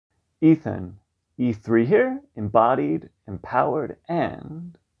Ethan, E3 here, embodied, empowered,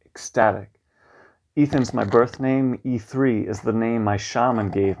 and ecstatic. Ethan's my birth name. E3 is the name my shaman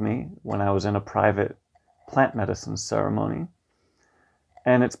gave me when I was in a private plant medicine ceremony.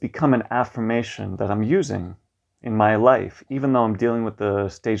 And it's become an affirmation that I'm using in my life, even though I'm dealing with the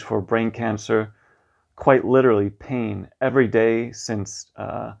stage 4 brain cancer, quite literally pain every day since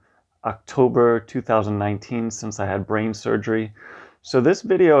October 2019, since I had brain surgery. So this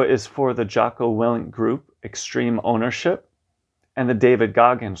video is for the Jocko Willink group, Extreme Ownership, and the David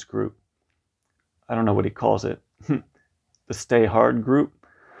Goggins group. I don't know what he calls it, the Stay Hard group.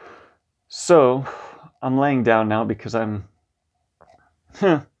 So I'm laying down now because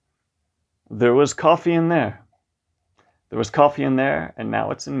there was coffee in there. There was coffee in there, and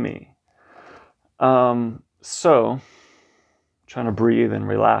now it's in me. So trying to breathe and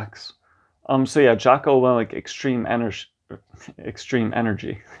relax. So yeah, Jocko Willink, extreme energy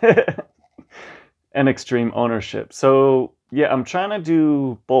and extreme ownership. So yeah, I'm trying to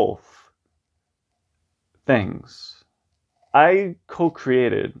do both things. I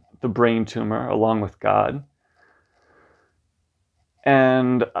co-created the brain tumor along with God.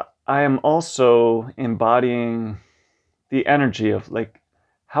 And I am also embodying the energy of like,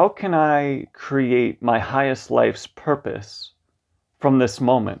 how can I create my highest life's purpose from this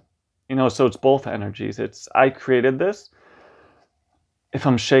moment? You know, so it's both energies. It's, I created this. If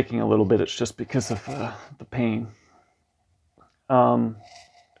I'm shaking a little bit, it's just because of the pain. So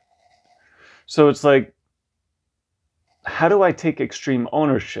it's like, how do I take extreme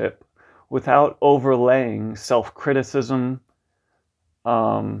ownership without overlaying self-criticism,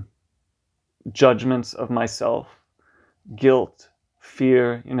 judgments of myself, guilt,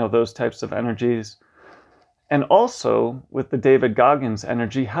 fear, you know, those types of energies. And also with the David Goggins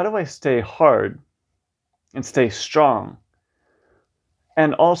energy, how do I stay hard and stay strong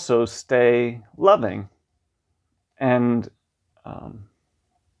and also stay loving and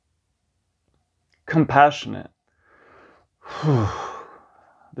compassionate?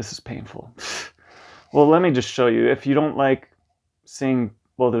 This is painful. Well, let me just show you. If you don't like seeing,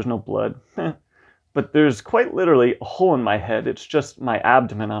 well, there's no blood, but there's quite literally a hole in my head. It's just my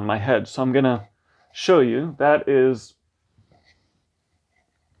abdomen on my head. So I'm going to show you. That is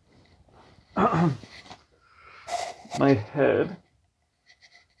my head.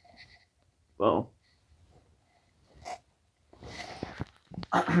 Well,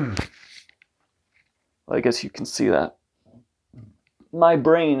 I guess you can see that. My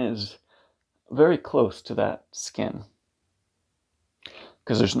brain is very close to that skin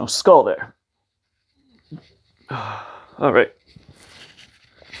because there's no skull there. All right.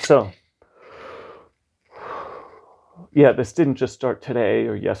 So, yeah, this didn't just start today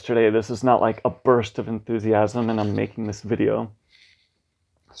or yesterday. This is not like a burst of enthusiasm and I'm making this video.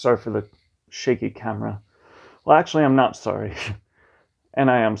 Sorry for the shaky camera. Well, actually, I'm not sorry. And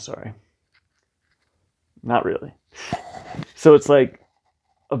I am sorry. Not really. So it's like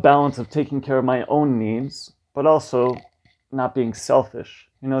a balance of taking care of my own needs, but also not being selfish.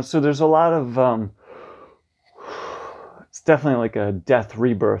 You know, so there's a lot of, it's definitely like a death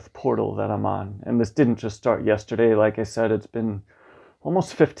rebirth portal that I'm on. And this didn't just start yesterday. Like I said, it's been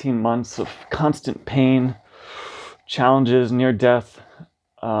almost 15 months of constant pain, challenges, near death,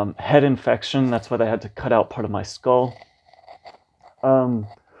 head infection. That's why they had to cut out part of my skull. I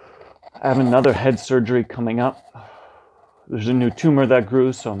have another head surgery coming up. There's a new tumor that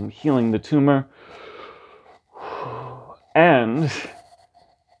grew, so I'm healing the tumor. And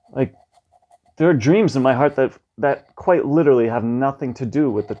like, there are dreams in my heart that quite literally have nothing to do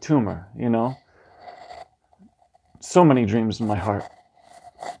with the tumor, you know? So many dreams in my heart.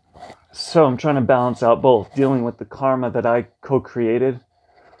 So I'm trying to balance out both, dealing with the karma that I co-created,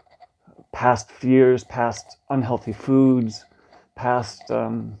 past fears, past unhealthy foods, past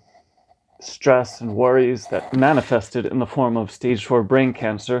stress and worries that manifested in the form of stage 4 brain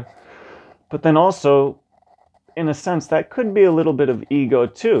cancer. But then also, in a sense, that could be a little bit of ego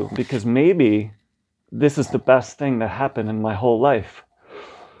too, because maybe this is the best thing that happened in my whole life.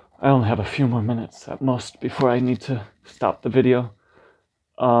 I only have a few more minutes at most before I need to stop the video.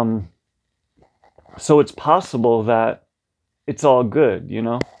 So it's possible that it's all good, you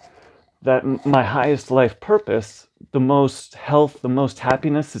know? That my highest life purpose, the most health, the most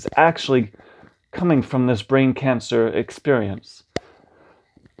happiness is actually coming from this brain cancer experience.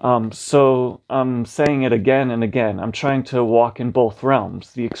 So I'm saying it again and again. I'm trying to walk in both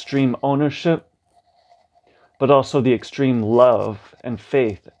realms, the extreme ownership, but also the extreme love and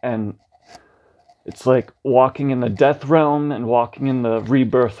faith. And it's like walking in the death realm and walking in the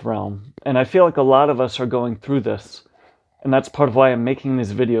rebirth realm. And I feel like a lot of us are going through this And that's part of why I'm making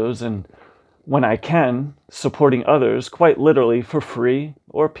these videos, and when I can, supporting others quite literally for free,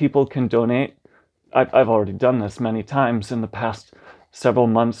 or people can donate. I've already done this many times in the past several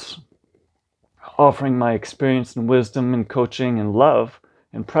months, offering my experience and wisdom and coaching and love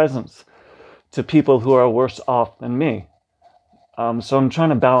and presence to people who are worse off than me. So I'm trying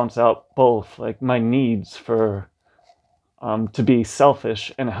to balance out both, like my needs for to be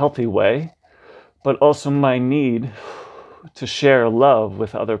selfish in a healthy way, but also my need to share love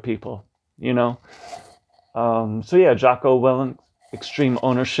with other people, you know? So yeah, Jocko Willink, extreme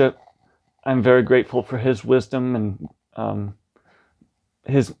ownership. I'm very grateful for his wisdom and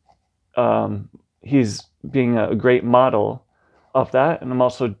his he's being a great model of that. And I'm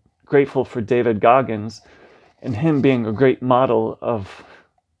also grateful for David Goggins and him being a great model of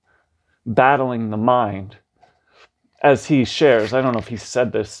battling the mind. As he shares, I don't know if he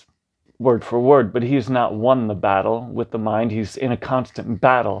said this word for word, but he's not won the battle with the mind. He's in a constant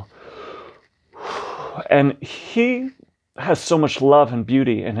battle. And he has so much love and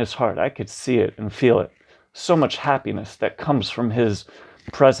beauty in his heart. I could see it and feel it. So much happiness that comes from his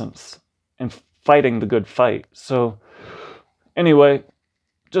presence and fighting the good fight. So anyway,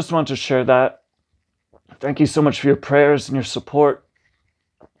 just want to share that. Thank you so much for your prayers and your support.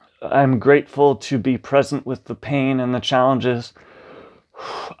 I'm grateful to be present with the pain and the challenges.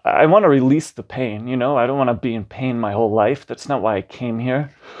 I want to release the pain, you know? I don't want to be in pain my whole life. That's not why I came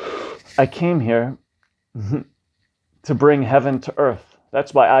here. I came here to bring heaven to earth.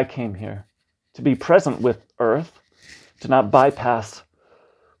 That's why I came here. To be present with earth, to not bypass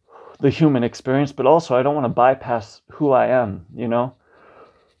the human experience, but also I don't want to bypass who I am, you know?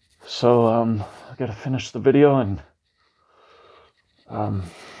 So I gotta finish the video and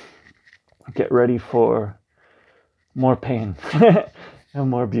get ready for more pain and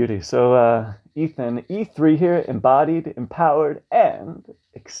more beauty. So Ethan, E3 here, embodied, empowered, and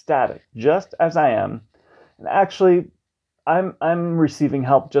ecstatic, just as I am. And actually, I'm receiving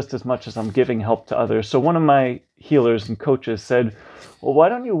help just as much as I'm giving help to others. So one of my healers and coaches said, well, why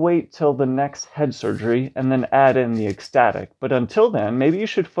don't you wait till the next head surgery and then add in the ecstatic? But until then, maybe you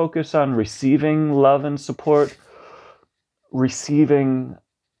should focus on receiving love and support, receiving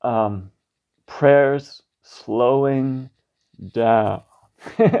prayers, slowing down.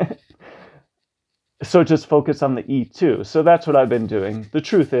 So just focus on the E2. So that's what I've been doing. The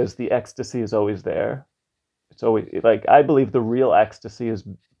truth is the ecstasy is always there. It's always like, I believe the real ecstasy is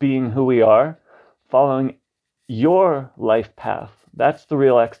being who we are, following your life path. That's the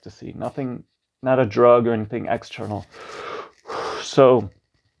real ecstasy. Nothing, not a drug or anything external. So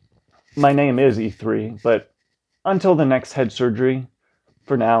my name is E3, but until the next head surgery,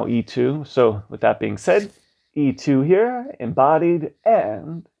 for now, E2. So with that being said, E2 here, embodied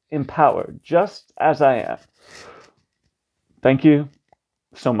and empowered, just as I am. Thank you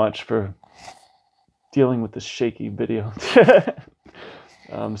so much for dealing with this shaky video.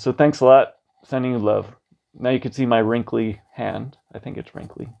 So thanks a lot. Sending you love. Now you can see my wrinkly hand. I think it's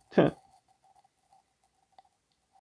wrinkly.